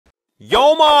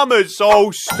Yo mom is so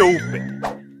stupid.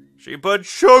 She put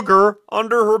sugar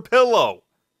under her pillow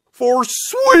for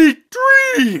sweet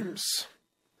dreams.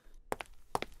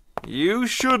 You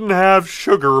shouldn't have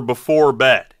sugar before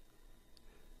bed.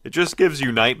 It just gives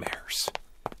you nightmares.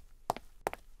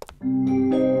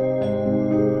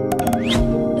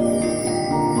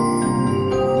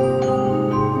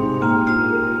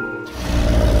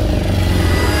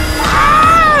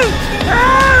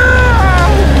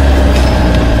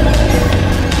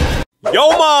 Yo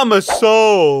mama's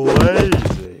so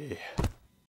lazy.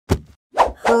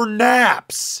 Her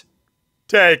naps.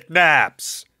 Take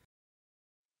naps.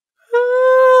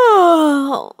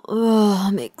 Oh,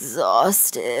 I'm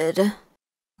exhausted.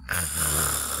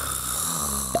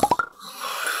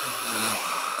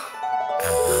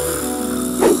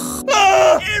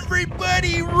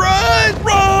 Everybody run!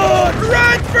 Run!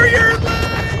 Run for your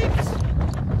lives!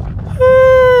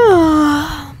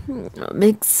 I'm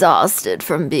exhausted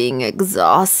from being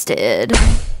exhausted.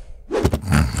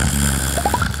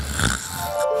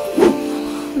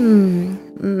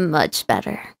 Much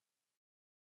better.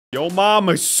 Yo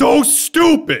mama's so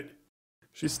stupid.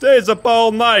 She stays up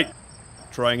all night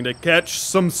trying to catch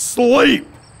some sleep.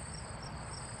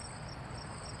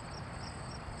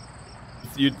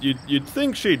 You'd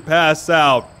think she'd pass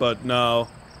out, but no.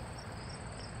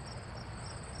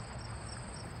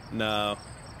 No.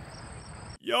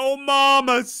 Yo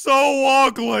mama's so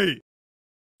ugly.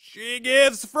 She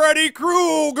gives Freddy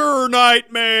Krueger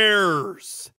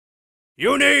nightmares.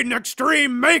 You need an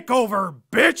extreme makeover,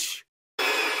 bitch.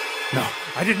 No,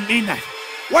 I didn't mean that.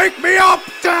 Wake me up,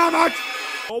 damn it!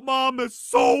 Yo mama's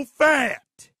so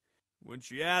fat. When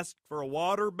she asked for a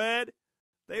waterbed,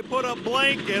 they put a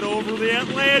blanket over the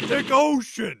Atlantic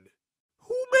Ocean.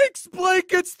 Who makes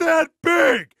blankets that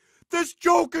big? This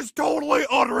joke is totally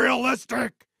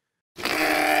unrealistic.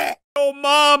 Yo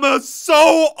mama's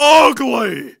so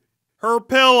ugly. Her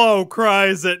pillow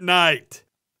cries at night.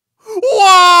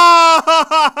 Why?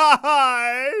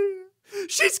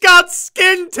 She's got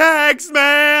skin tags,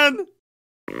 man.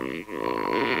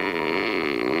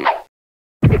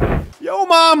 Yo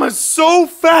mama's so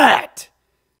fat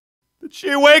that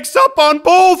she wakes up on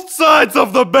both sides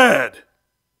of the bed.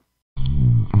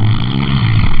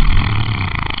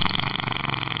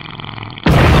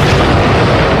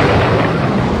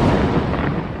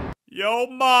 Yo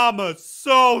mama's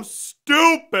so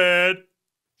stupid.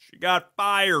 She got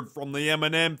fired from the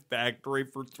M&M factory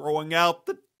for throwing out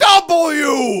the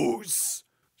W's.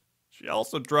 She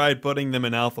also tried putting them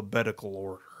in alphabetical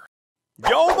order.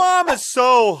 Yo mama's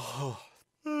so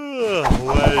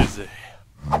lazy.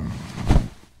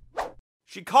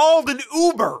 She called an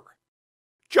Uber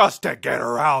just to get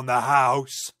around the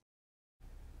house.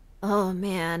 Oh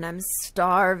man, I'm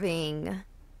starving.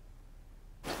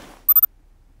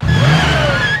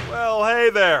 Well, hey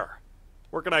there.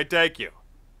 Where can I take you?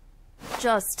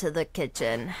 Just to the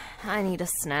kitchen. I need a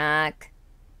snack.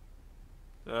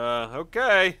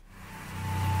 Okay.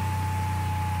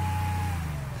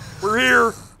 We're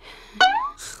here.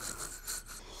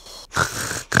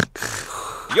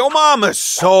 Yo mama's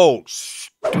so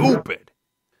stupid.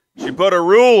 She put a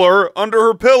ruler under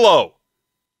her pillow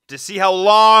to see how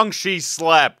long she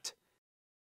slept.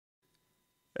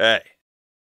 Hey,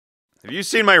 have you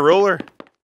seen my ruler?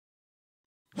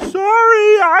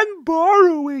 Sorry, I'm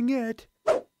borrowing it.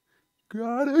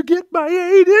 Gotta get my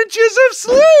 8 inches of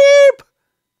sleep.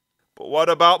 But what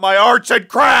about my arts and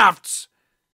crafts?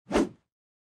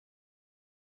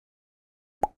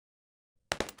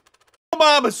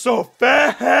 Mama's so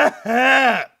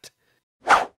fat.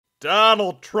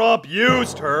 Donald Trump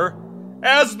used her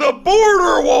as the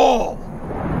border wall.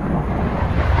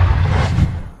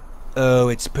 Oh,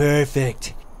 it's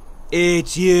perfect.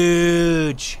 It's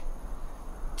huge.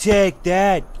 Take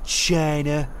that,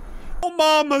 China. Oh,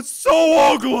 Mama's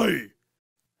so ugly.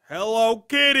 Hello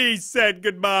Kitty said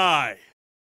goodbye.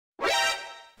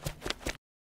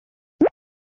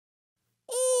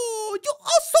 Oh, you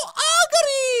are so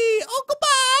ugly. Oh,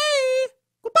 goodbye.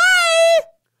 Goodbye.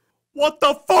 What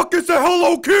the fuck is a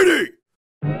Hello Kitty?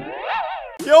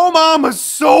 Yo Mama's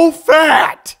so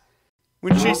fat.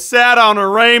 When she sat on a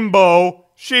rainbow,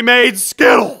 she made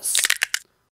Skittles.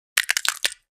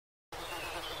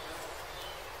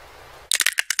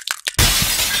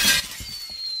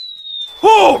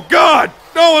 Oh, God!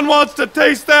 No one wants to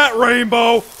taste that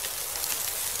rainbow!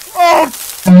 Oh!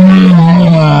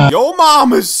 Yo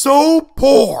mom is so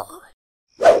poor!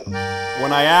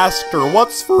 When I asked her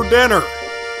what's for dinner,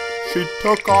 she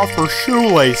took off her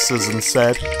shoelaces and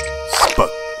said,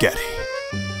 spaghetti.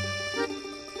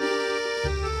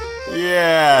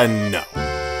 Yeah, no.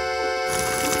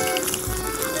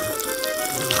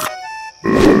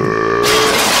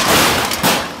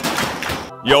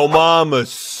 Yo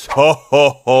mama's so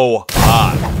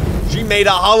hot. She made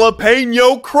a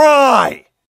jalapeno cry.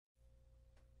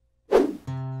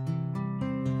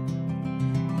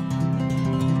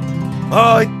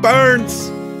 Oh, it burns.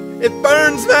 It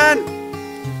burns, man.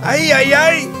 Ay, ay,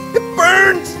 ay. It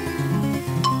burns.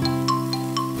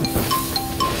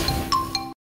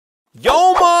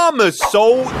 Yo mama's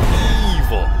so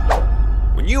evil.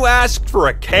 When you asked for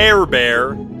a Care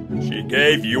Bear, she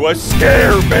gave you a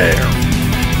Scare Bear.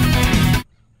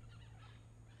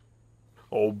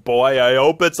 Oh boy, I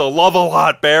hope it's a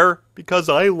Love-A-Lot bear, because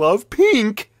I love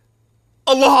pink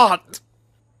a lot.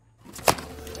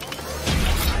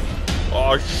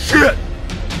 Oh shit!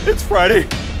 It's Freddy!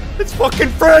 It's fucking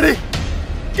Freddy!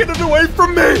 Get it away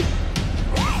from me!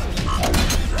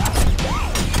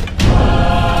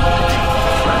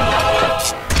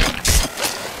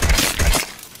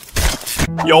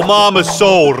 Yo mama's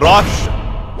so Russian.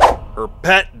 Her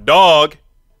pet dog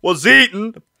was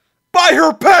eaten by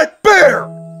her pet bear!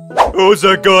 Who's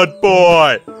a good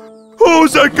boy?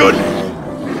 Who's a good...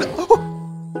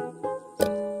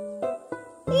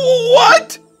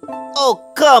 What? Oh,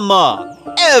 come on.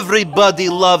 Everybody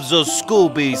loves a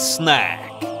Scooby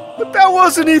snack. But that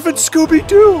wasn't even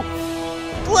Scooby-Doo.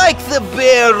 Like the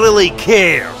bear really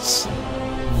cares.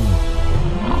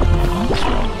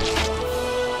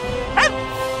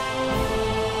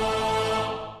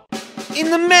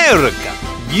 In America,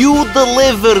 you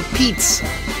deliver pizza.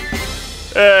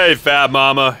 Hey, Fat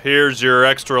Mama, here's your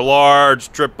extra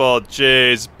large triple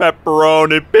cheese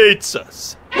pepperoni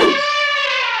pizzas.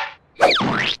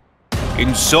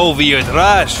 In Soviet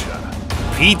Russia,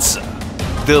 pizza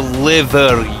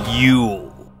deliver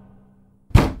you.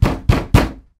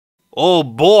 Oh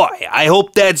boy, I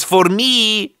hope that's for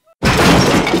me. Hey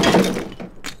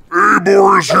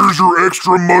Boris, here's your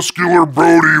extra muscular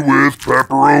Brody with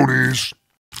pepperonis.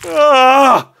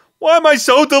 Ah, why am I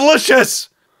so delicious?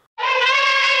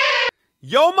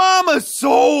 Yo mama's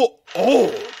so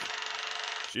old.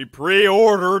 She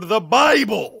pre-ordered the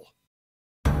Bible.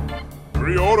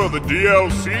 Pre-order the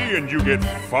DLC and you get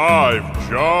 5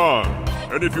 Johns.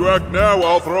 And if you act now,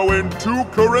 I'll throw in 2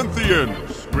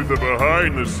 Corinthians with the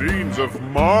behind the scenes of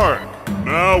Mark.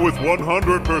 Now with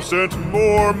 100%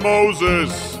 more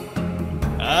Moses.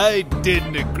 I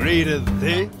didn't agree to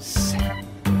this.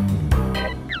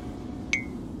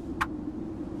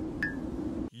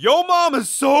 Yo mama's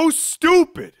so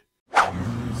stupid.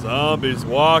 Zombies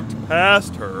walked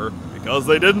past her because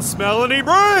they didn't smell any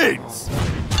brains.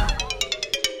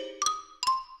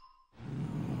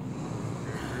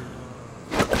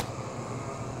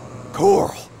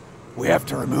 Coral, we have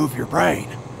to remove your brain.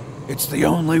 It's the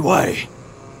only way.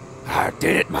 I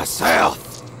did it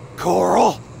myself,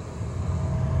 Coral.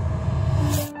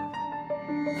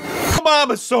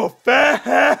 Mama's so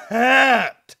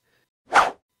fat.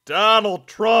 Donald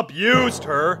Trump used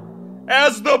her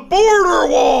as the border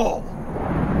wall.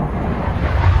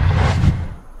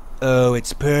 Oh,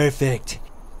 it's perfect.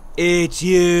 It's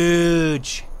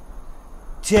huge.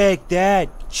 Take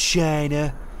that,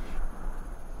 China.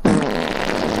 The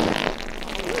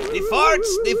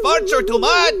farts are too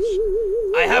much.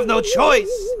 I have no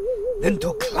choice than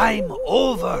to climb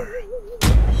over.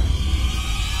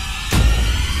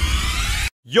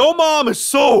 Yo mom is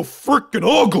so frickin'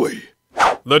 ugly.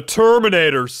 The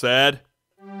Terminator said,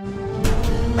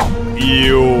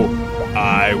 "Ew,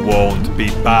 I won't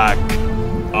be back.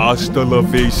 Hasta la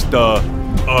vista,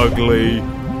 ugly."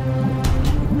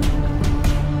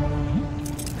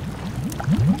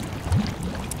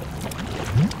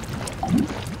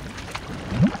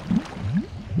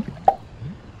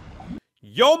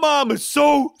 Yo mom is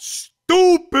so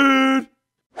stupid.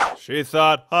 She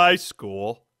thought high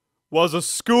school was a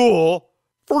school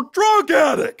for drug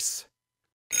addicts.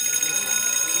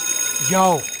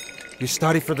 Yo, you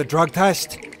study for the drug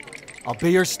test? I'll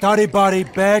be your study buddy,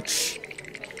 bitch.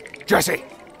 Jesse,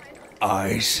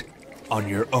 eyes on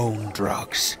your own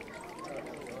drugs.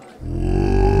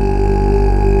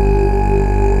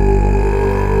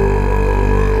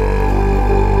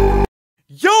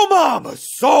 Yo mama's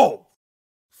so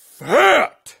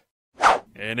fat.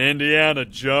 In Indiana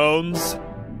Jones,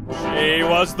 she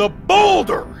was the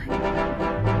boulder.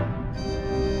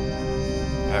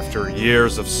 After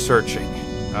years of searching,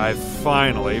 I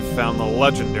finally found the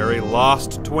legendary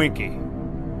lost Twinkie.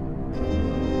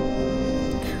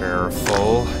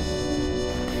 Careful.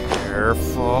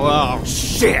 Careful. Oh,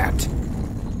 shit!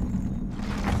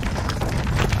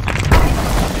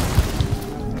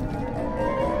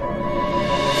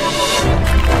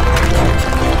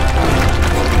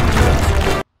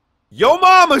 Yo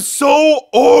mama's so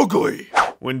ugly.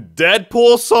 When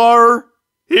Deadpool saw her,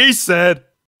 he said,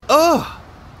 Oh.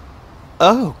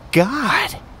 Oh,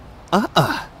 God.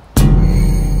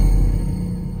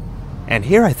 And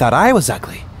here I thought I was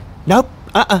ugly. Nope,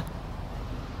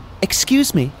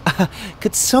 Excuse me,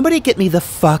 could somebody get me the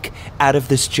fuck out of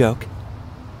this joke?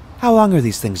 How long are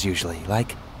these things usually?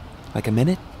 Like a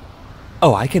minute?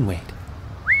 Oh, I can wait.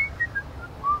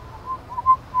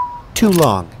 Too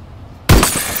long.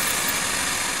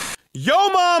 Yo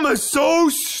mama's so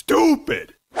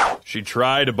stupid. She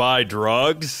tried to buy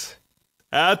drugs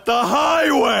at the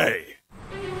highway.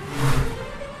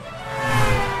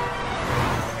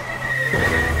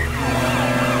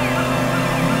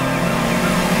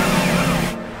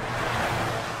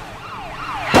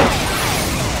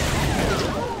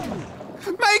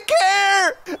 My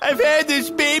care! I've had this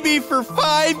baby for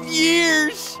 5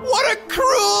 years! What a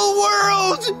cruel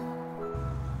world!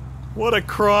 What a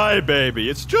crybaby.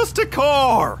 It's just a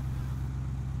car.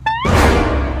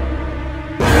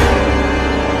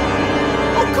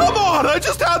 Oh, come on. I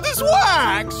just had this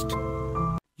waxed.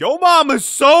 Yo mama's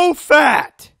so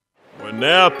fat. When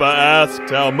Nappa asked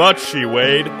how much she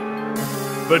weighed,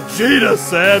 Vegeta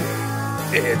said,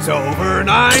 "It's over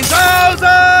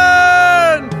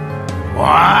 9,000!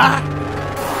 What?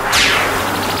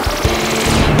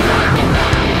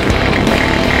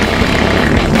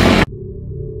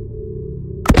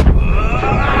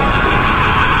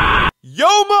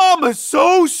 Yo mama's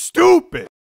so stupid.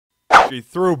 She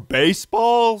threw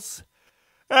baseballs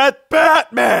at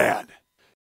Batman.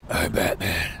 Hey,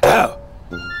 Batman. Ow!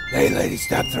 Hey, lady,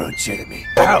 stop throwing shit at me.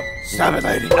 Ow! Stop it,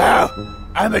 lady. Ow!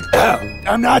 I'm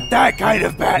not that kind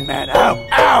of Batman. Ow!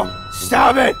 Ow!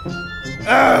 Stop it!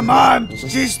 Mom,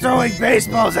 she's throwing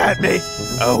baseballs at me.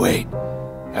 Oh, wait.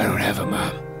 I don't have a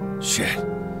mom. Shit.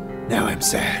 Now I'm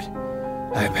sad.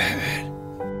 I'm Batman.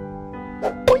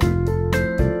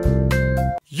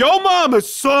 Yo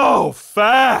mama's so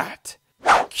fat.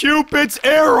 Cupid's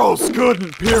arrows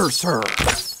couldn't pierce her.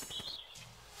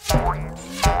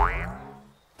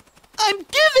 I'm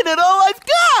giving it all I've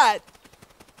got!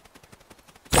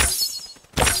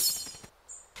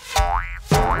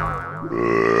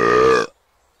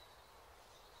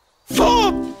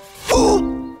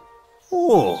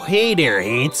 Oh, hey there,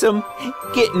 handsome.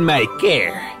 Get in my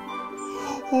car.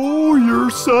 Oh,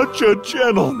 you're such a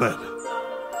gentleman.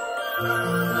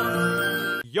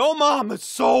 Yo mama's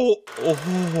so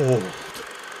old.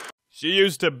 She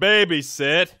used to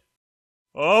babysit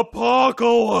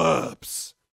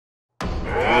Apocalypse.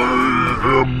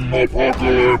 I am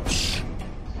Apocalypse.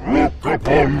 Look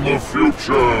upon the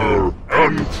future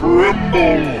and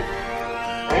tremble,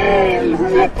 all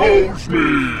who oppose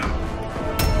me.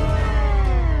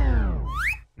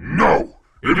 No,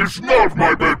 it is not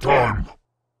my bedtime.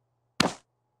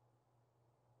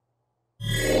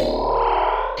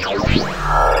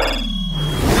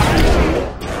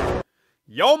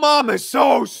 Yo mama's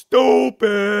so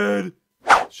stupid.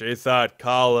 She thought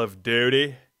Call of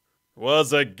Duty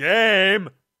was a game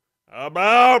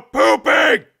about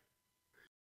pooping.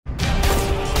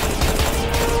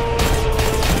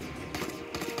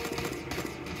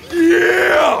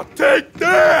 Yeah, take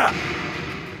that!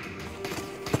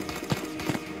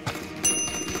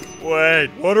 Wait,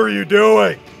 what are you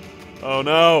doing? Oh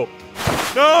no.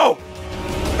 No!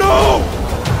 No!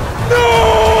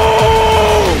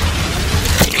 No!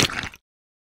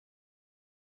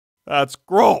 That's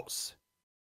gross.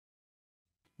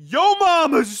 Yo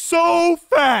mama's so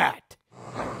fat.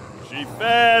 She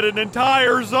fed an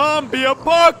entire zombie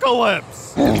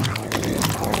apocalypse.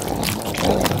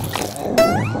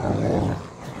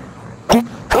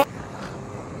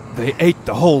 They ate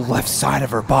the whole left side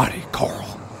of her body,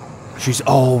 Carl. She's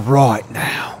all right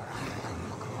now.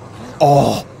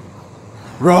 All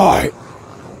right.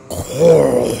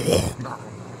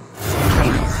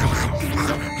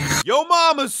 Yo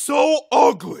mama's so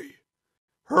ugly.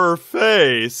 Her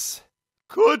face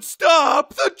could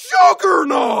stop the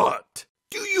Juggernaut.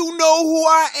 Do you know who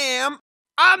I am?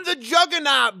 I'm the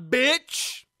Juggernaut,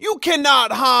 bitch! You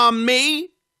cannot harm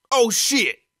me! Oh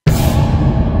shit!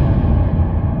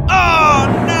 Oh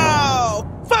no!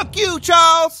 Fuck you,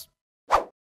 Charles!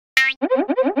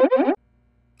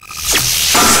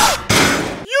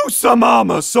 You some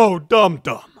mama so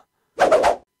dum-dum.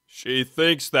 She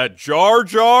thinks that Jar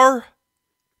Jar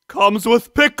comes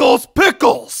with pickles.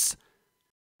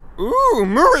 Ooh,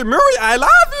 Murray, I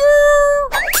love you!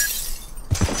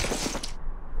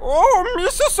 Oh,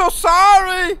 Missa, so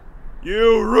sorry!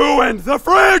 You ruined the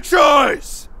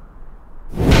franchise!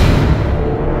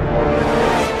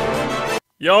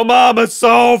 Yo mama's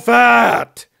so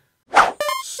fat!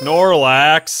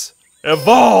 Snorlax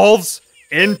evolves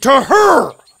into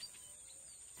her!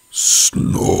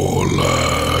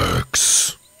 Snorlax.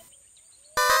 Relax.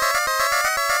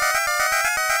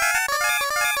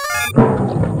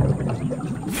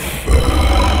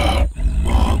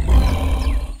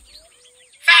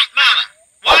 Fat Mama,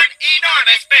 one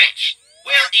enormous bitch.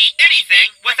 Will eat anything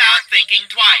without thinking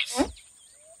twice.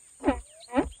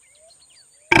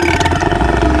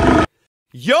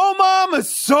 Yo mama's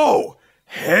so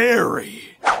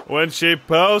hairy. When she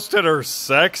posted her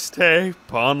sex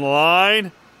tape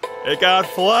online, it got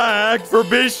flagged for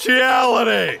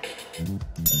bestiality.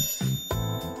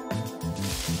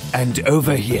 And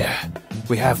over here,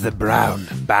 we have the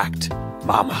brown-backed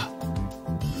mama,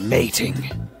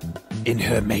 mating in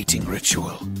her mating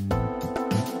ritual.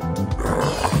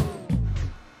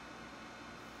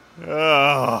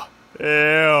 Oh,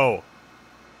 ew.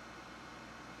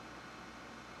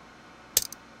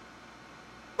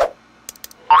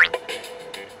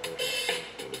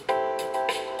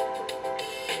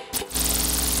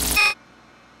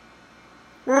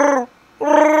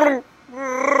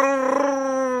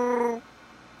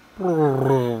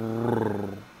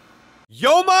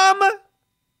 Yo mama?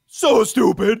 So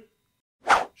stupid.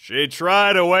 She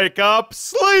tried to wake up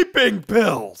sleeping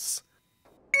pills.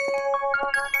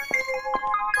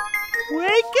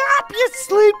 Wake up, you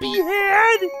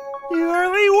sleepyhead! The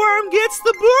early worm gets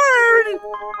the bird!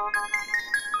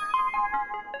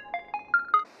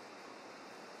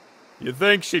 You'd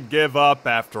think she'd give up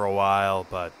after a while,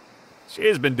 but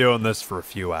she's been doing this for a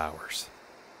few hours.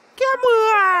 Come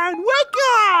on, wake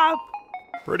up!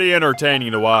 Pretty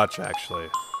entertaining to watch, actually.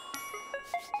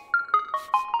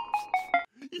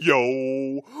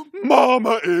 Yo,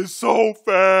 Mama is so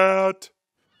fat.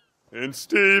 In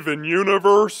Steven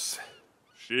Universe,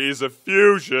 she's a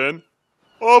fusion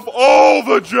of all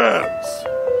the gems.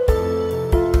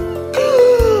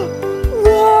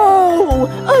 Whoa!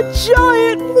 A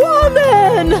giant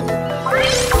woman!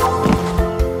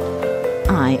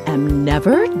 I am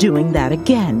never doing that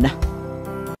again.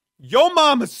 Yo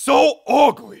mama's so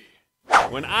ugly.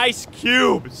 When Ice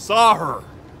Cube saw her,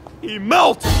 he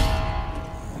melted.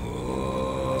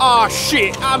 Aw,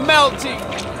 shit, I'm melting!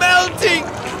 Melting!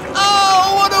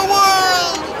 Oh, what a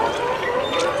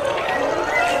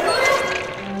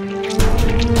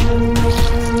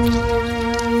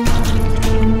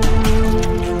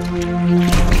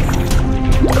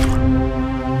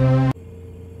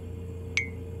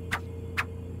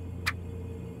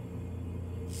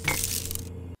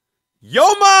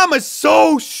Yo mama's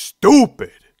so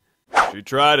stupid. She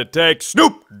tried to take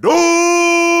Snoop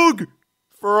Dogg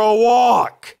for a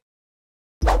walk.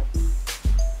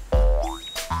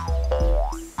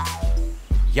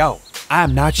 Yo,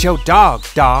 I'm not your dog,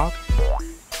 dog.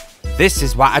 This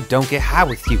is why I don't get high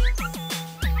with you.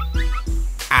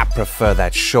 I prefer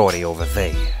that shorty over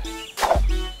there.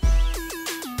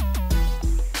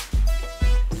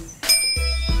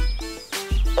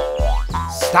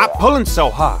 Stop pulling so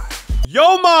hard.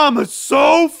 Yo mama's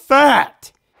so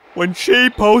fat. When she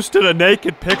posted a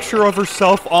naked picture of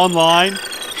herself online,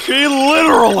 she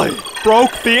literally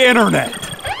broke the internet.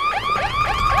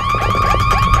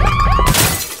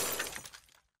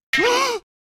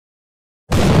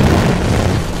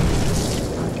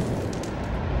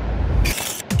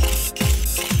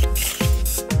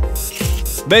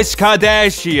 Miss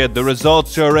Kardashian, the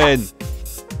results are in.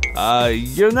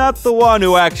 You're not the one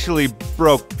who actually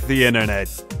broke the internet.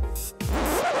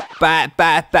 Bat,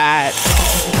 bat, bat.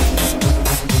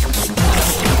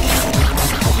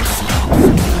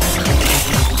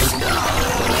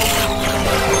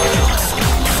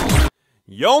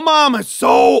 Yo mama's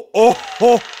so old.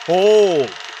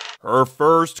 Her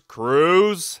first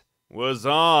cruise was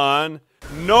on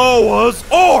Noah's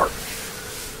Ark.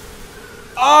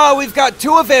 Oh, we've got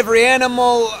two of every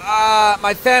animal.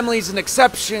 My family's an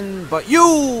exception, but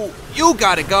you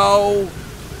gotta go.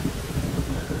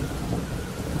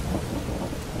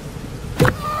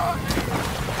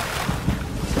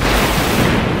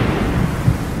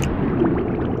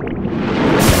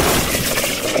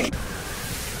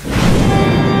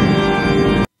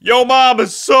 Yo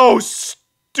mama's so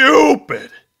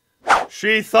stupid.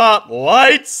 She thought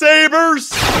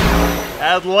lightsabers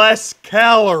had less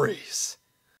calories.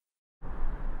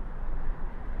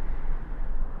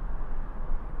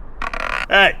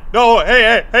 Hey, no,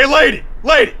 hey, lady,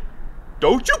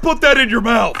 don't you put that in your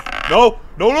mouth. No.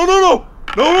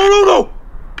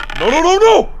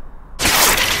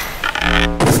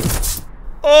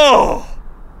 Oh,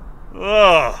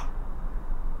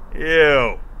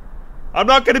 ew. I'm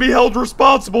not gonna be held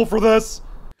responsible for this.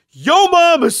 Yo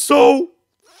mom is so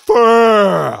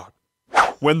fat.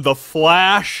 When the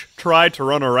Flash tried to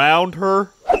run around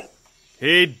her,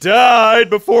 he died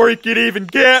before he could even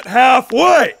get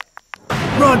halfway.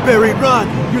 Run, Barry, run!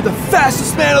 You're the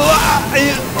fastest man alive!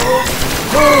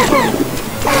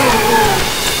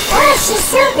 Flash is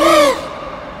so big!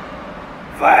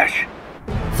 Flash!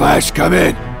 Flash, come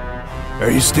in!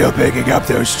 Are you still picking up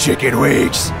those chicken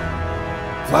wings?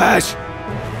 Flash!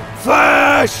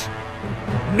 Flash!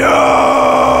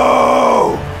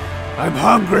 No! I'm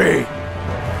hungry!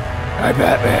 Hi,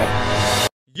 Batman.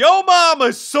 Yo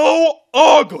mama's so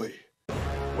ugly!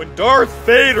 When Darth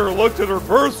Vader looked at her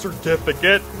birth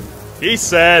certificate, he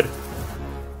said,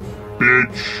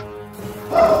 Bitch.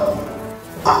 I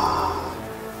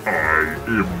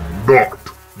am not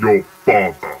your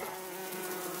father.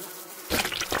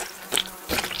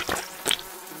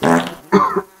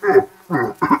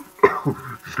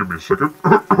 Just give me a second.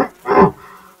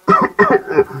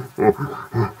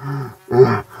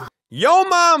 Yo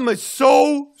mama's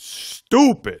so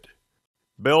stupid.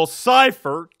 Bill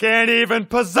Cipher can't even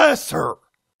possess her.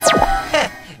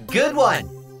 Good one.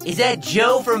 Is that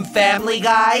Joe from Family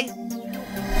Guy?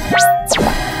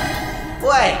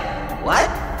 Wait, what?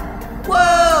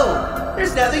 Whoa!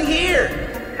 There's nothing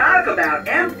here. Talk about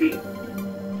empty.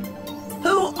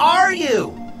 Who are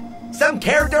you? Some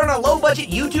character on a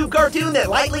low-budget YouTube cartoon that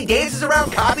lightly dances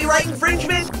around copyright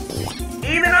infringement?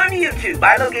 Even on YouTube,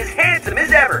 I look as handsome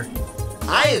as ever.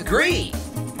 I agree.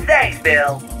 Thanks,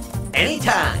 Bill.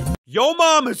 Anytime. Yo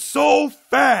mom is so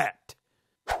fat.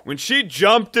 When she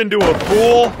jumped into a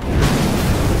pool,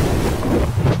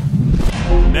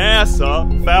 NASA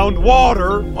found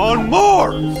water on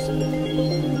Mars.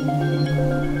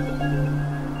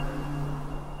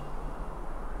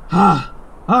 Ah,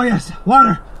 oh yes,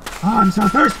 water. Oh, I'm so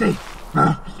thirsty.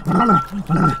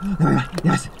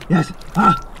 Yes, yes.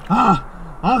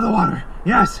 All the water.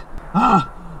 Yes.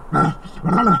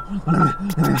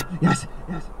 Yes,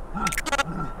 yes.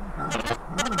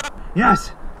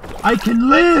 Yes, I can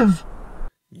live.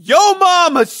 Yo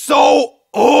mama's so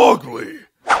ugly.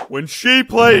 When she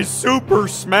plays Super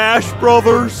Smash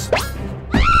Brothers,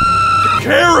 the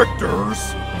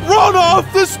characters run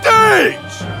off the stage.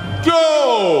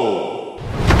 Go!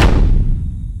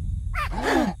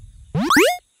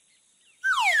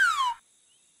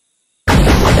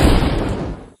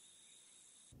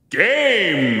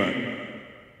 Game!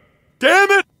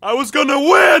 Damn it! I was gonna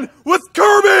win with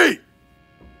Kirby!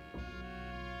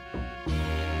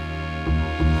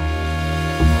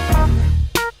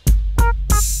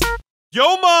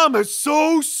 Yo mom is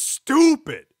so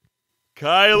stupid.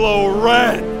 Kylo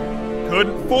Ren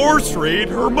couldn't force read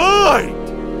her mind.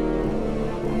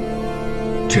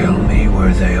 Tell me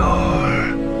where they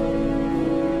are.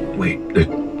 Wait,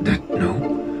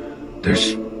 no.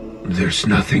 There's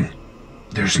nothing.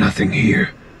 There's nothing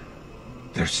here.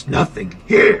 There's nothing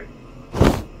here.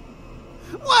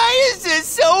 Why is this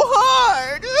so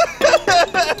hard?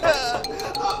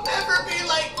 I'll never be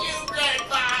like you,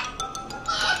 Grandpa.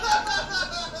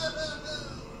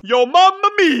 Yo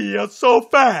mamma mia, so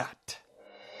fat.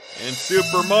 In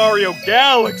Super Mario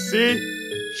Galaxy,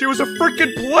 she was a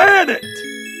freaking planet.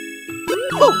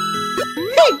 Oh.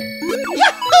 Hey.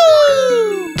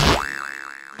 Yahoo!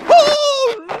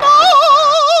 Oh no!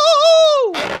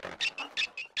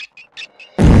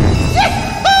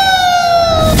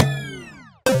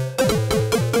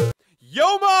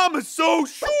 Yo mama's so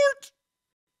short.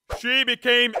 She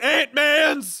became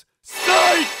Ant-Man's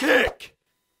sidekick.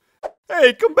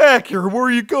 Hey, come back here. Where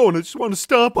are you going? I just want to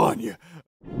stomp on you.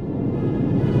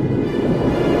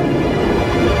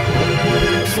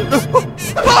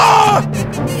 Ah!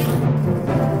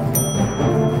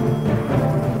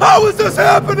 How is this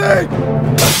happening?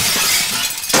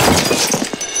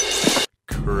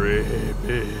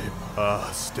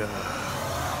 Creepypasta.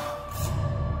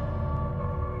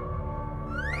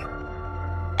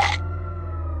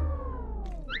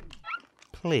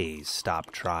 Please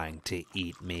stop trying to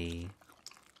eat me.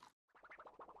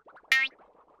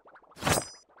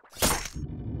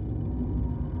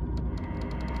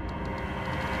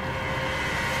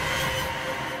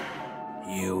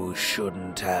 You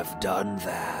shouldn't have done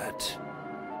that.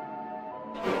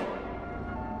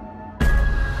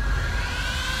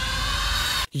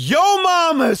 Yo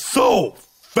mom is so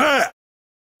fat.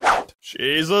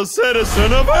 She's a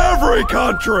citizen of every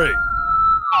country.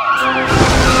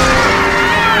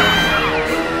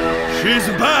 She's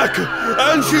back,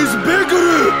 and she's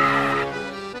bigger.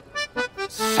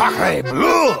 Sacre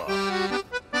bleu.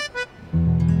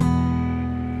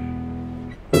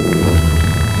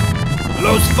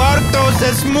 Los fartos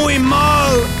es muy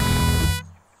mal.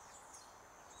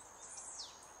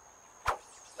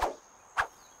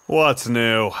 What's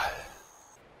new?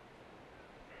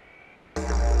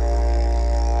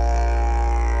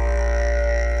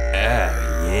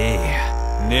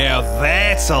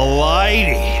 that's a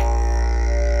lady.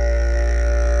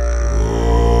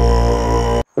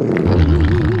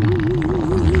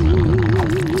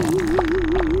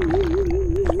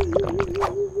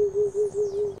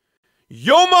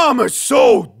 Yo mama's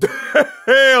so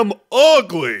damn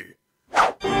ugly.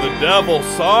 When the devil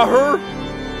saw her,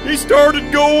 he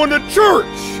started going to church.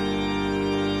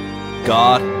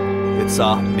 God, it's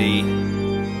me,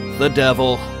 the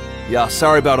devil. Yeah,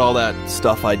 sorry about all that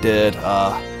stuff I did.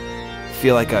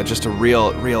 Feel like just a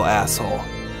real asshole.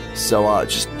 So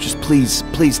just please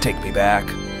take me back.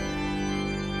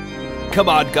 Come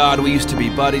on, God, we used to be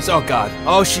buddies. Oh God,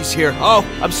 oh she's here. Oh,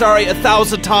 I'm sorry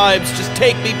 1,000 times. Just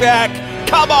take me back.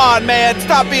 Come on, man,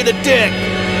 stop being a dick.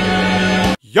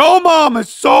 Yo mama's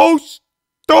so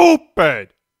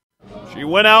stupid. She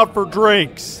went out for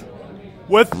drinks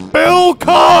with Bill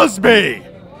Cosby.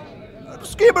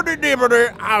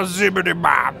 Skibbity-dibbity,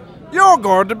 zibbity-bop. You're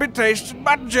going to be tasting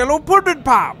my Jello pudding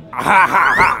pop. Ha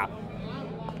ha ha.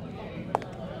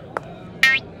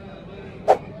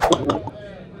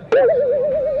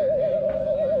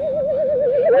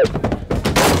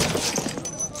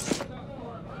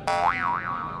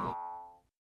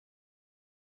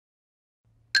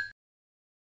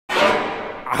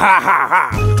 Ha ha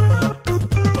ha!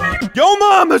 Yo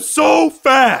mama's so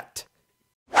fat!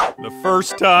 The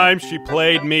first time she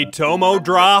played me Tomo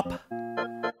Drop,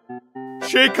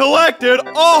 she collected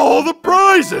all the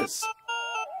prizes!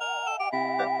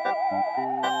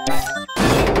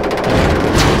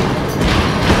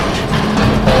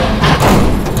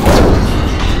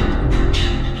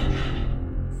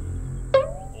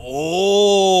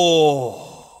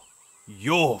 Oh,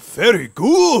 you're very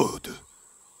good.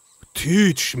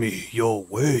 Teach me your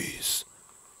ways.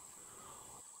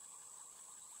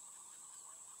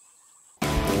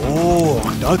 Oh,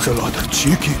 that's a lot of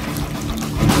chicken.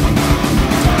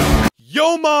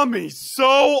 Yo mommy's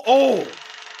so old.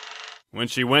 When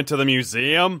she went to the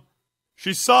museum,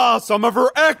 she saw some of her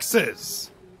exes.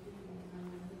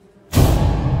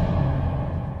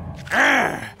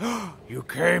 You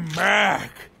came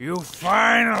back. You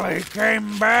finally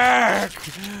came back.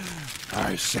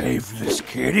 I saved this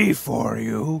kitty for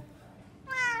you.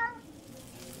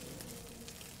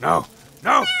 No,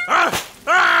 no! Ah!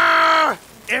 Ah!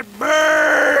 It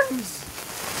burns!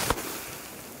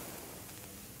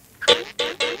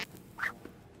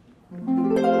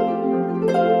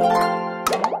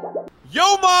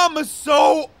 Yo mama's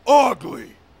so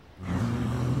ugly.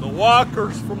 The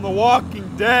walkers from The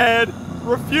Walking Dead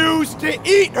refuse to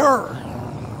eat her.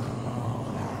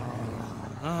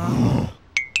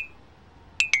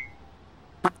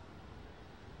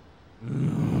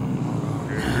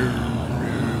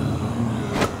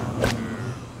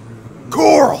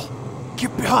 Coral!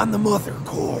 Get behind the mother,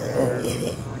 Coral.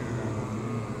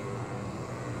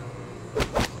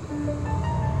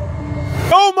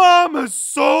 Yo mama's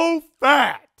so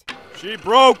fat! She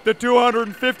broke the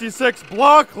 256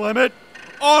 block limit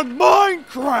on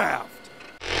Minecraft!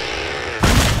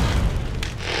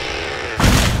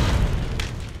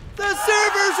 The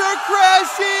servers are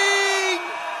crashing!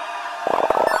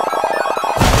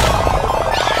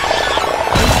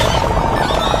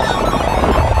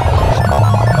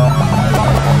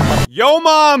 Yo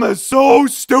mama's so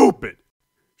stupid.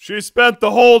 She spent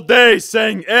the whole day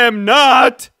saying M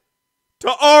not to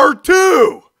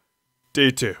R2.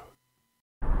 D2.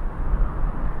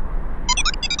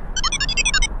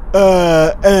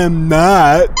 M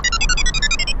not.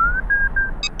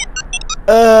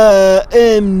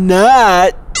 M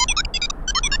not.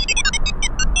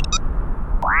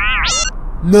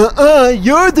 Nuh-uh,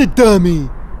 you're the dummy.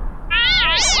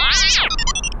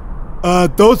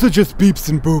 Those are just beeps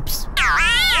and boops.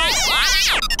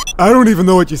 I don't even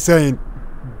know what you're saying.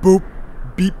 Boop,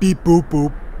 beep, beep, boop,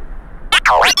 boop.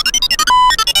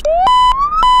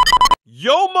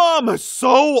 Yo mama's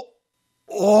so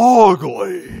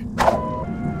ugly.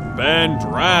 Ben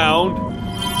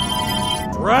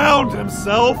drowned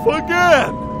himself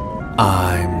again.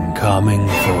 I'm coming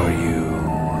for you.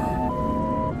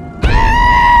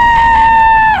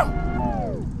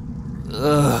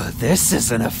 Ugh, this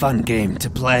isn't a fun game to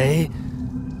play.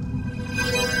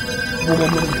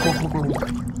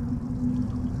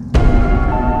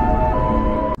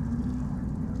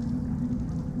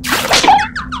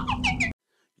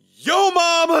 Yo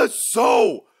mama's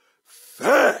so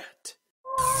fat.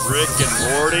 Rick and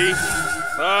Morty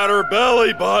thought her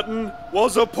belly button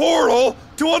was a portal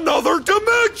to another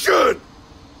dimension.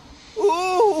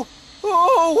 Ooh,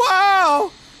 oh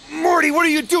wow! Morty, what are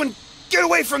you doing? Get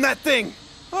away from that thing!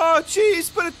 Oh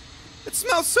jeez, but it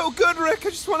smells so good, Rick.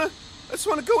 I just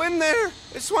want to go in there.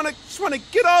 I just want to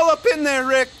get all up in there,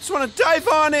 Rick. Just want to dive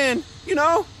on in, you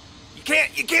know? You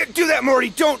can't do that, Morty.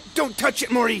 Don't touch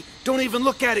it, Morty. Don't even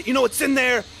look at it. You know what's in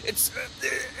there? It's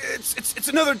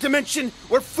another dimension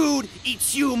where food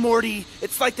eats you, Morty.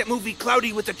 It's like that movie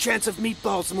Cloudy with a Chance of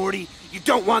Meatballs, Morty. You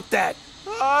don't want that.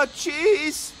 Oh,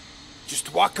 jeez.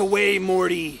 Just walk away,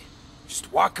 Morty.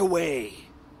 Just walk away.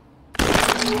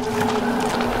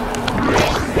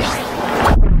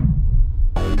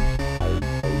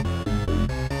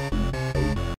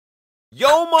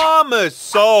 Yo mama's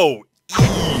so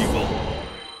evil.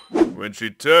 When she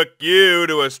took you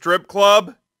to a strip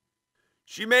club,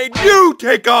 she made you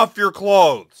take off your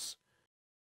clothes.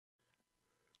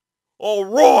 All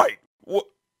right.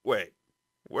 Wait.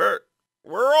 Where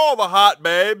are all the hot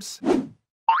babes?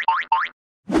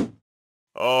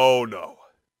 Oh no.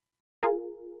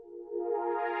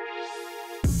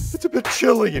 It's a bit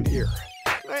chilly in here.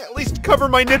 Can I at least cover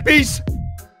my nippies?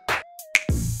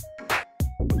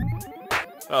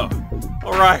 Oh,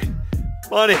 all right.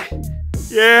 Money.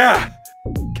 Yeah.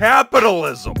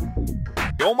 Capitalism.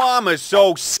 Your mom is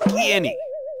so skinny.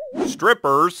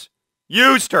 Strippers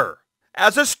used her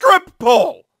as a strip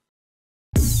pole.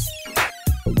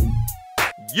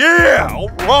 Yeah, all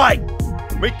right.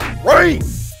 Make it rain.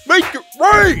 Make it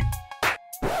rain.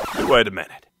 Wait a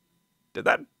minute. Did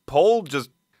that pole just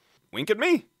wink at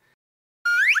me?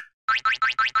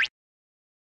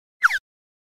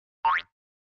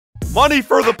 Money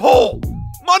for the pole!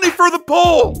 Money for the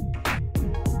pole!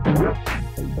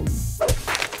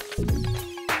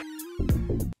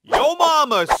 Yo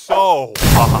mama's so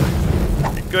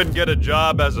hot. She couldn't get a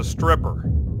job as a stripper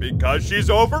because she's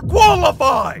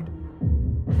overqualified.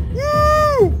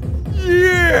 Woo!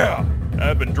 Yeah!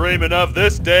 I've been dreaming of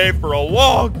this day for a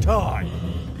long time.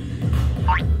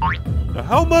 Now,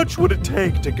 how much would it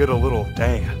take to get a little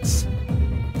dance?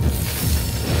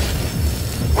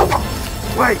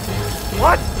 Wait,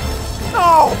 what?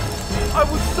 No! I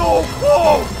was so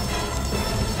close!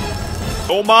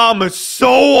 Oh, Mom is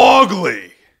so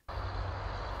ugly!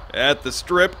 At the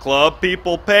strip club,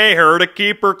 people pay her to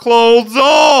keep her clothes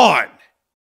on!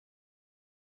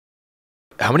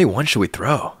 How many ones should we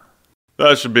throw?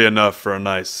 That should be enough for a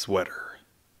nice sweater.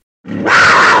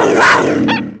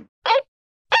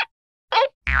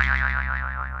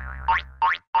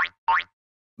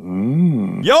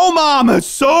 Yo mom is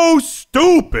so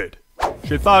stupid!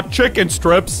 She thought chicken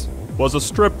strips was a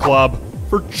strip club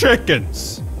for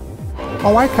chickens.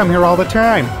 Oh, I come here all the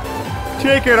time.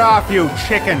 Take it off, you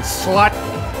chicken slut.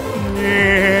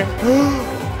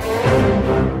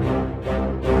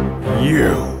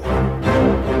 You.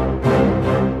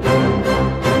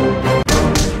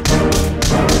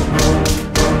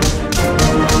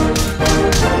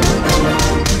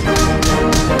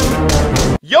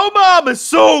 Yo mom is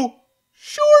so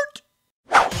short.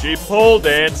 She pole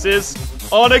dances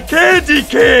on a candy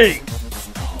cane.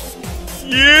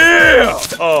 Yeah.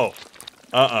 Oh.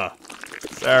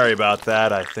 Sorry about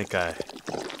that. I think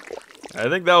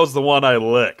that was the one I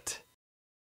licked.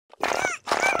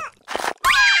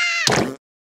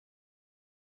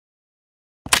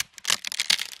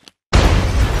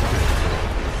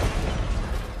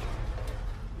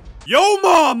 Yo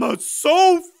mama's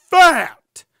so fat!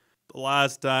 The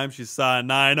last time she saw a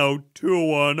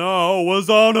 90210 was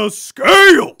on a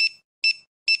scale!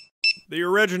 The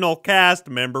original cast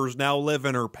members now live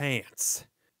in her pants.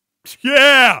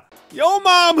 Yeah! Yo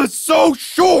mama's so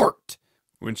short!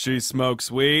 When she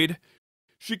smokes weed,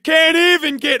 she can't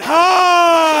even get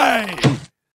high!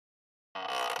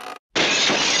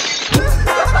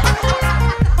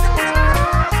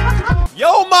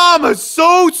 Yo mama's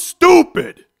so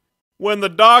stupid! When the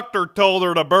doctor told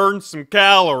her to burn some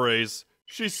calories,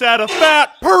 she set a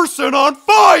fat person on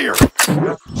fire!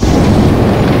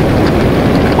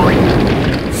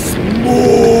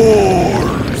 S'mores!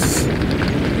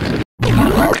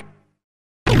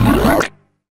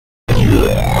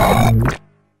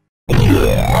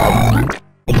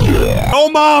 Oh,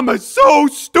 Mama's so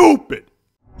stupid!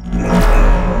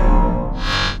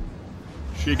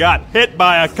 She got hit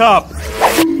by a cup.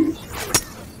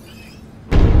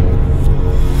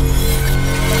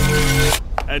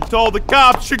 And told the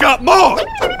cops she got mugged.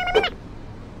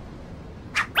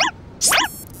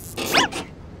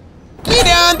 Get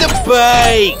on the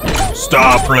bike!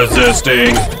 Stop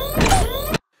resisting.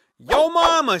 Yo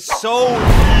mama's so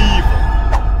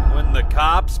evil. When the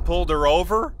cops pulled her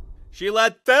over, she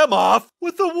let them off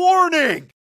with a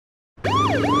warning. Do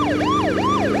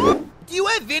you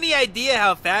have any idea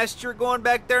how fast you're going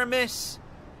back there, miss?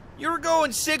 You were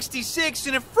going 66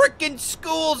 in a frickin'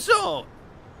 school zone.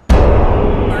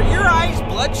 Are your eyes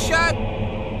bloodshot?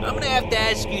 I'm gonna have have to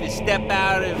ask you to step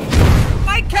out of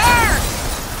my car?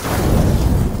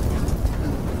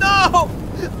 No!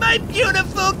 My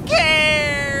beautiful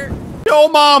car! Yo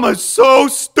mama's so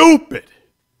stupid.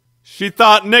 She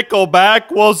thought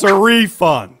Nickelback was a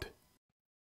refund.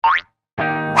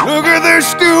 Look at this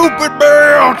stupid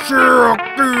bitch.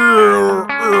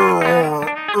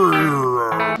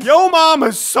 Yo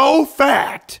mama's so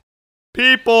fat.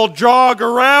 People jog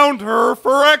around her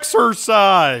for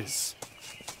exercise.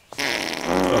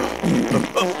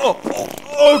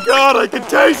 Oh God, I can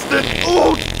taste it.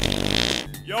 Oh.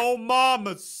 Yo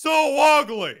mama's so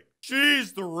ugly.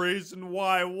 She's the reason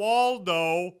why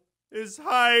Waldo is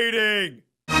hiding.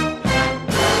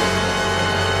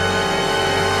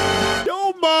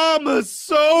 Yo mama's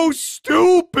so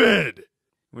stupid.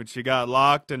 When she got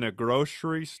locked in a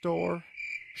grocery store,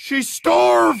 she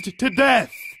starved to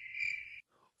death.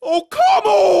 Oh, come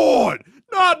on!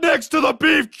 Not next to the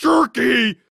beef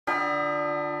jerky!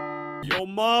 Yo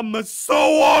mama's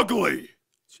so ugly.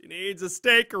 She needs a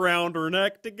stake around her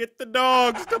neck to get the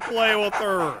dogs to play with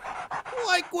her.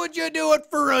 Like, would you do it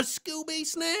for a Scooby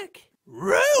snack?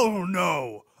 Hell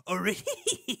no!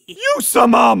 You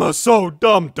some mama so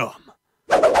dum-dum.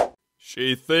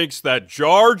 She thinks that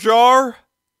Jar Jar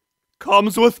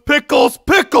comes with pickles.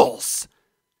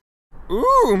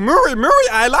 Ooh, Murray,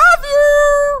 I love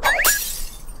you!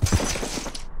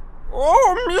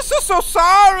 Oh, Missa, so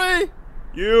sorry!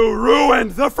 You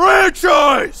ruined the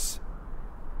franchise!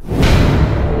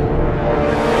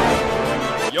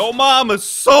 Yo mama's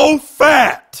so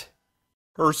fat!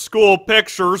 Her school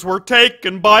pictures were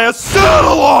taken by a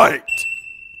satellite!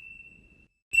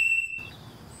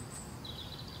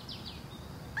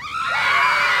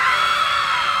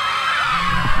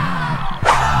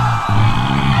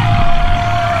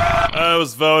 I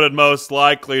was voted most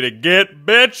likely to get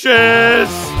bitches!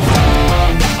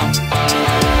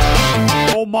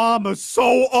 Oh, mama's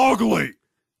so ugly!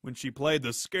 When she played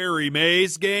the scary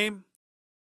maze game,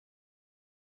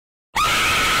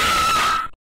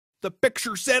 the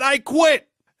picture said I quit!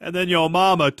 And then yo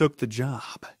mama took the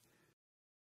job.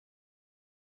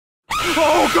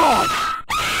 Oh, God!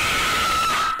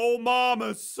 Oh,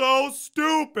 mama's so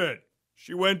stupid!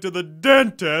 She went to the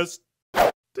dentist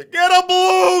to get a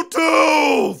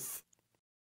Bluetooth!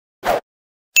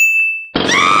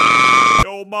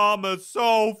 Yo mama's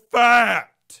so fat!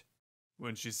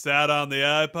 When she sat on the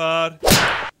iPod,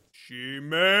 she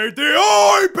made the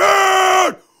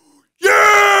iPad!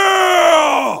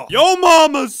 Yeah! Yo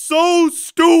mama's so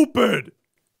stupid!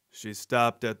 She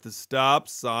stopped at the stop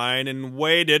sign and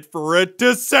waited for it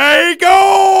to say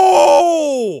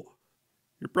go!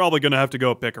 You're probably gonna have to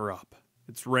go pick her up.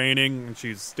 It's raining and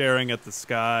she's staring at the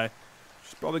sky.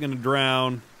 She's probably gonna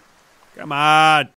drown. Come on!